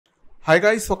Hi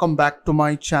guys, welcome back to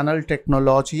my channel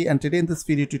Technology, and today in this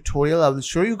video tutorial I will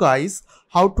show you guys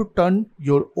how to turn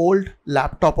your old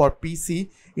laptop or PC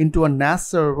into a NAS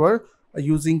server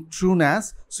using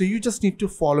TrueNAS. So you just need to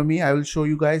follow me. I will show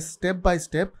you guys step by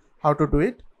step how to do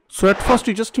it. So at first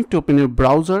you just need to open your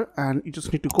browser and you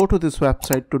just need to go to this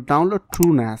website to download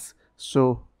TrueNAS.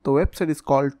 So the website is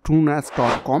called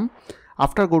TrueNAS.com.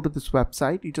 After go to this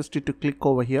website, you just need to click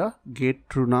over here, get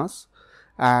TrueNAS.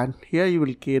 And here you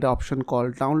will get an option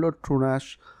called download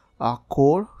TrueNAS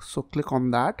core. So click on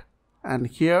that, and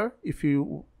here if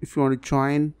you want to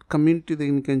join community,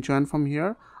 then you can join from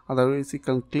here. Otherwise you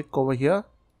can click over here,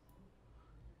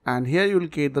 and here you will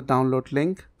get the download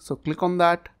link. So click on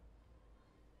that,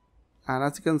 and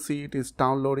as you can see it is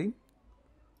downloading.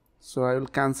 So I will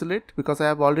cancel it because I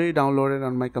have already downloaded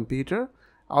on my computer.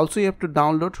 Also you have to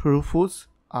download Rufus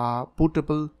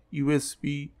bootable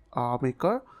USB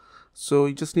maker. So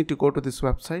you just need to go to this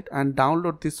website and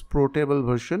download this portable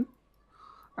version,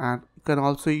 and you can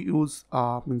also use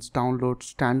download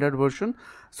standard version.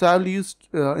 So I will use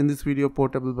in this video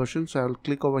portable version. So I will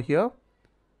click over here.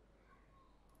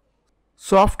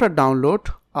 So after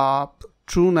download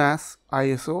TrueNAS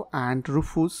ISO and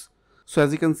Rufus. So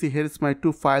as you can see, here is my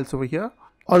two files over here.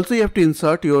 Also you have to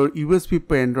insert your USB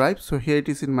pen drive. So here it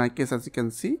is in my case, as you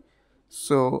can see.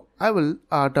 So I will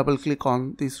double click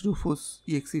on this Rufus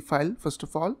exe file first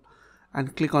of all,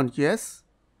 and click on yes,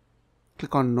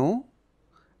 click on no,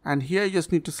 and here you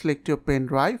just need to select your pen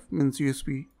drive, means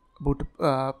USB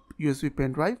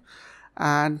pen drive,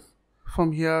 and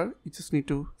from here you just need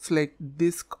to select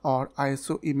disk or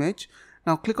ISO image.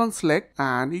 Now click on select,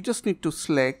 and you just need to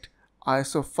select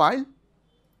ISO file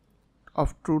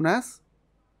of TrueNAS.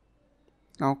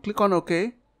 Now click on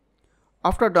OK.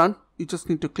 After done, you just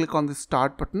need to click on the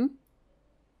start button,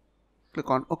 click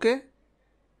on OK.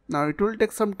 Now it will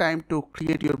take some time to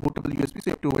create your bootable USB, so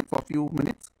you have to wait for a few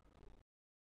minutes.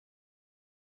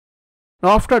 Now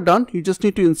after done, you just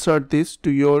need to insert this to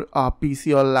your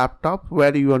PC or laptop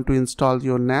where you want to install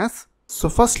your NAS. So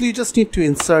firstly you just need to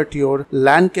insert your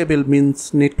LAN cable,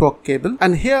 means network cable,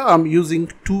 and here I'm using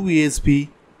two USB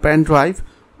pen drive,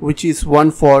 which is one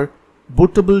for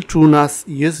bootable TrueNAS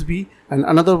USB and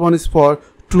another one is for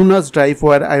TrueNAS drive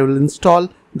where I will install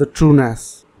the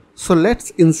TrueNAS. So let's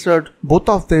insert both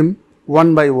of them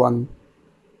one by one.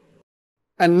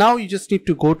 And now you just need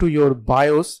to go to your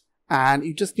BIOS and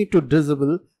you just need to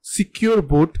disable secure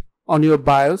boot on your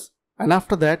BIOS, and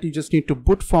after that you just need to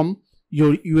boot from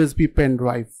your USB pen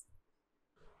drive.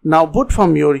 Now boot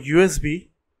from your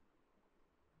USB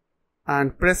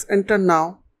and press enter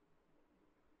now.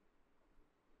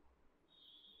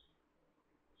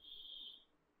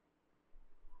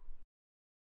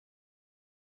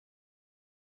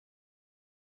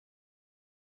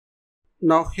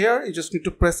 Now here you just need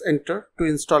to press enter to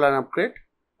install an upgrade,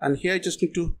 and here you just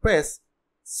need to press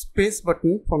space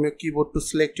button from your keyboard to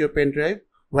select your pen drive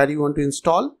where you want to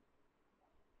install,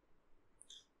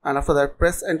 and after that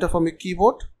press enter from your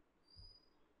keyboard.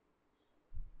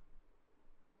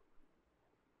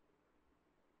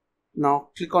 Now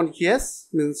click on yes,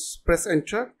 means press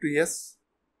enter to yes.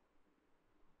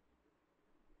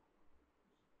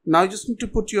 Now you just need to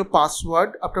put your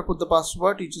password. After put the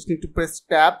password, you just need to press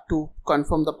tab to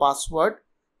confirm the password.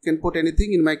 You can put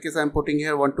anything. In my case, I am putting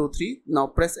here 123. Now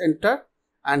press enter,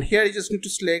 and here you just need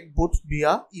to select boot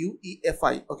via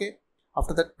UEFI. Okay.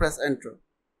 After that, press enter.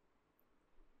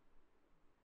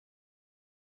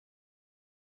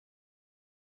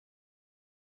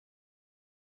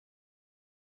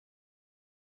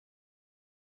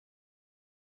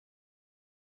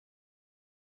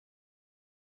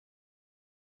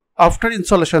 After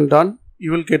installation done,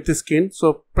 you will get this screen.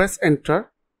 So press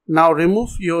enter. Now remove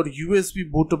your USB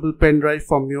bootable pen drive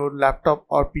from your laptop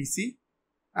or PC,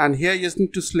 and here you just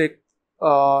need to select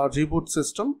reboot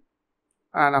system,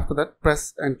 and after that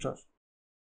press enter.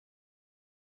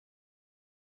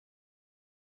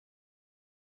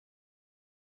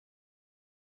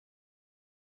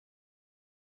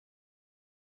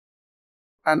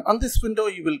 And on this window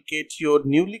you will get your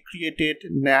newly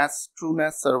created NAS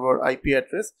TrueNAS server IP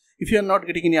address. If you are not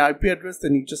getting any IP address,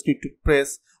 then you just need to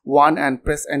press 1 and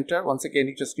press enter. Once again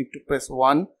you just need to press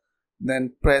 1,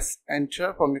 then press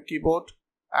enter from your keyboard,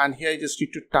 and here you just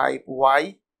need to type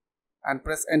Y and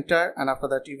press enter, and after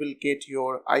that you will get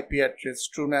your IP address,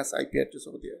 TrueNAS IP address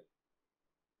over there.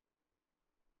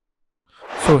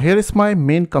 So here is my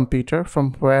main computer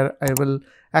from where I will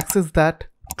access that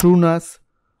TrueNAS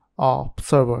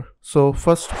server. So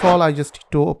first of all I just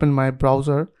need to open my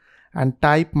browser and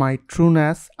type my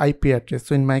TrueNAS IP address.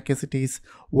 So in my case it is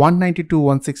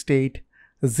 192.168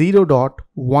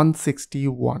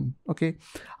 0.161. Okay,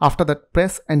 after that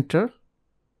press enter.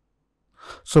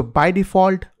 So by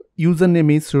default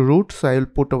username is root, so I will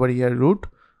put over here root.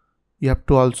 You have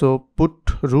to also put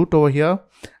root over here,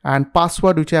 and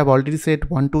password which I have already said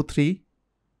 123.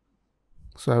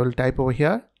 So I will type over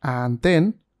here and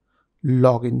then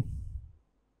login.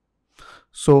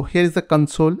 So here is the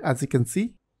console, as you can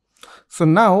see. So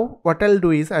now what I'll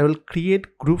do is I will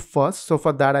create group first. So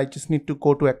for that I just need to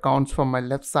go to accounts from my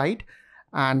left side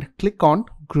and click on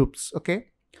groups.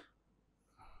 Okay,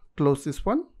 close this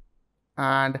one,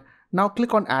 and now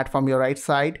click on add from your right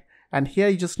side, and here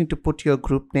you just need to put your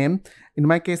group name. In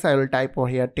my case I will type over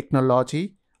here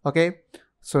technology. Okay,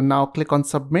 so now click on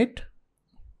submit.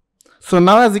 So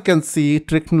now as you can see,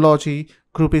 technology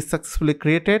group is successfully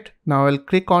created. Now I'll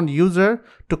click on user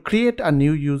to create a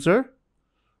new user.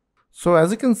 So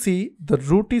as you can see, the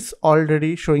root is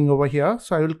already showing over here.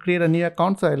 So I will create a new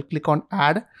account. So I'll click on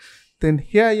add. Then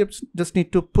here I just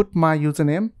need to put my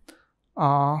username.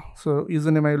 So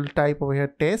username I will type over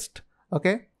here test.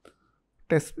 Okay,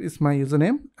 test is my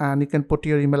username, and you can put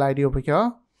your email ID over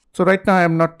here. So right now I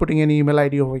am not putting any email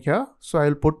ID over here. So I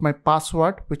will put my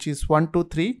password, which is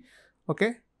 123.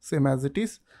 Okay, same as it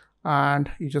is,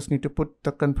 and you just need to put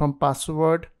the confirm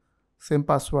password, same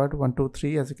password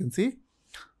 123, as you can see.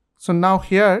 So now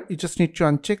here you just need to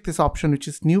uncheck this option, which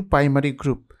is new primary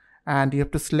group, and you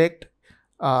have to select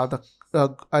I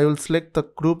will select the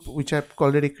group which I've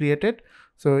already created.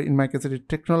 So in my case it is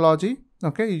technology.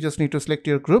 Okay, you just need to select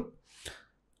your group,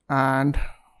 and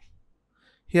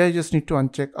here you just need to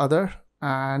uncheck other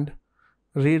and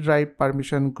read write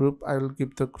permission group. I will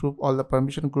give the group all the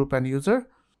permission, group and user,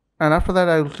 and after that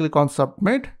I will click on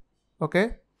submit.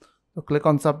 Okay, so click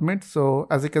on submit. So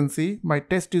as you can see, my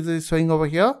test user is showing over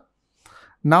here.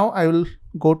 Now I will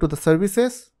go to the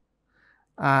services,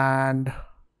 and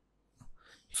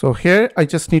so here I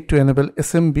just need to enable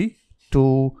SMB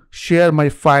to share my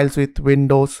files with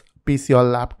Windows PC or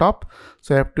laptop.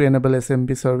 So I have to enable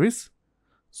SMB service.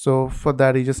 So for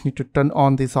that you just need to turn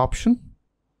on this option.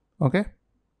 Okay,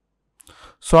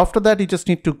 so after that you just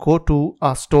need to go to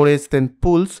storage, then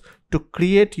pools, to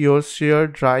create your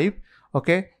shared drive.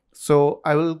 Okay, so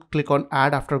I will click on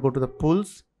add after go to the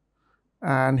pools,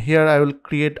 and here I will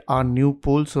create a new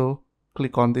pool. So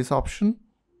click on this option,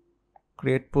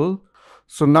 create pool.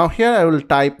 So now here I will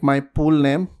type my pool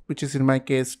name, which is in my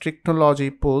case technology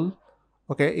pool.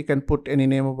 Okay, you can put any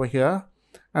name over here,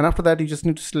 and after that you just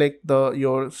need to select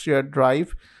your shared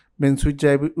drive, means which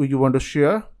drive you want to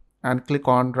share, and click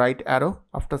on right arrow.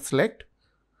 After select,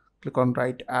 click on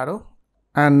right arrow,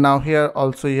 and now here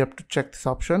also you have to check this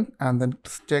option and then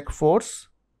check force,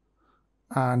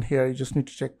 and here you just need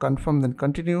to check confirm, then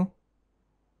continue,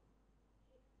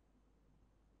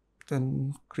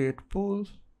 then create pool.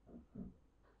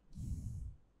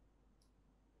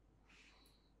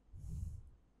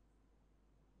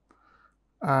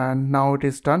 And now it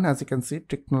is done. As you can see,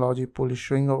 technology pool is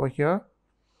showing over here.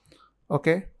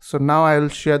 Okay, so now I will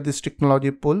share this technology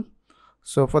pool.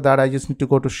 So for that I just need to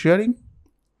go to sharing.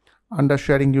 Under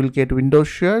sharing you will get Windows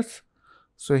shares.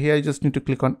 So here I just need to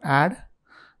click on add,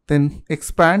 then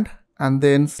expand, and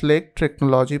then select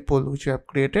technology pool which I have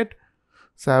created.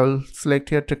 So I will select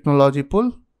here technology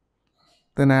pool,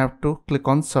 then I have to click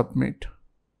on submit.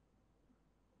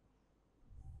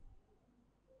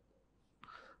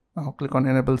 Now click on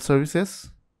enable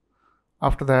services.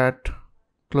 After that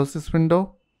close this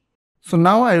window. So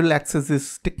now I will access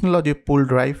this technology pool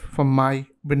drive from my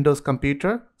Windows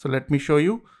computer. So let me show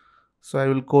you. So I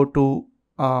will go to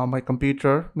my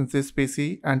computer, means this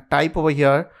PC, and type over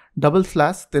here /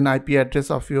 then IP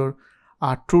address of your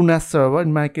TrueNAS server.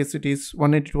 In my case it is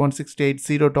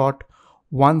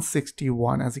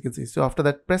 192.168.0.161, as you can see. So after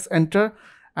that press enter,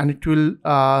 and it will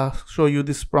show you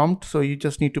this prompt. So you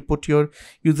just need to put your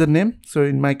username. So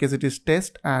in my case it is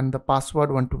test, and the password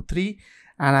 123,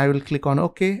 and I will click on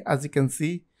OK. As you can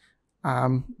see,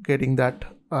 I'm getting that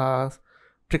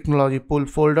technology pool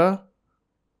folder.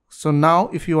 So now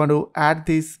if you want to add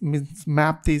this, means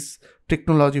map this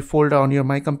technology folder on your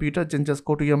My Computer, then just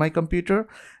go to your My Computer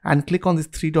and click on this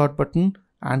 3 dot button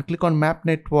and click on map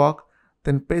network,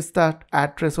 then paste that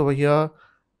address over here,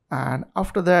 and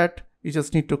after that you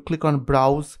just need to click on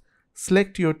browse,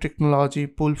 select your technology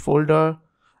pool folder,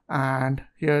 and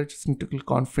here just need to click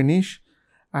on finish,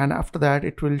 and after that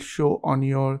it will show on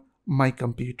your My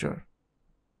Computer.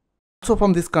 So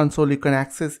from this console you can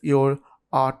access your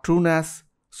TrueNAS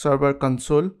server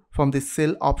console from the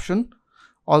cell option,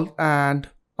 and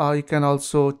you can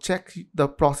also check the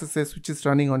processes which is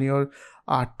running on your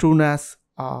TrueNAS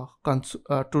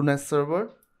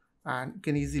server, and you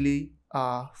can easily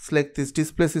select this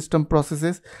display system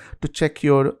processes to check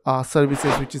your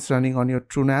services which is running on your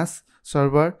TrueNAS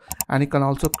server, and you can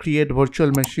also create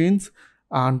virtual machines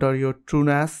under your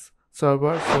TrueNAS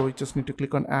server. So you just need to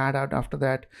click on add, and after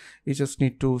that you just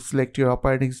need to select your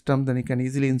operating system, then you can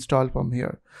easily install from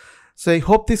here. So I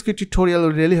hope this quick tutorial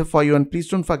will really help for you, and please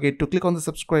don't forget to click on the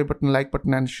subscribe button, like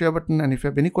button and share button, and if you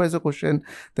have any queries or question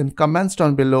then comments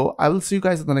down below. I will see you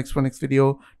guys in the next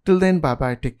video. Till then, bye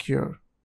bye, take care.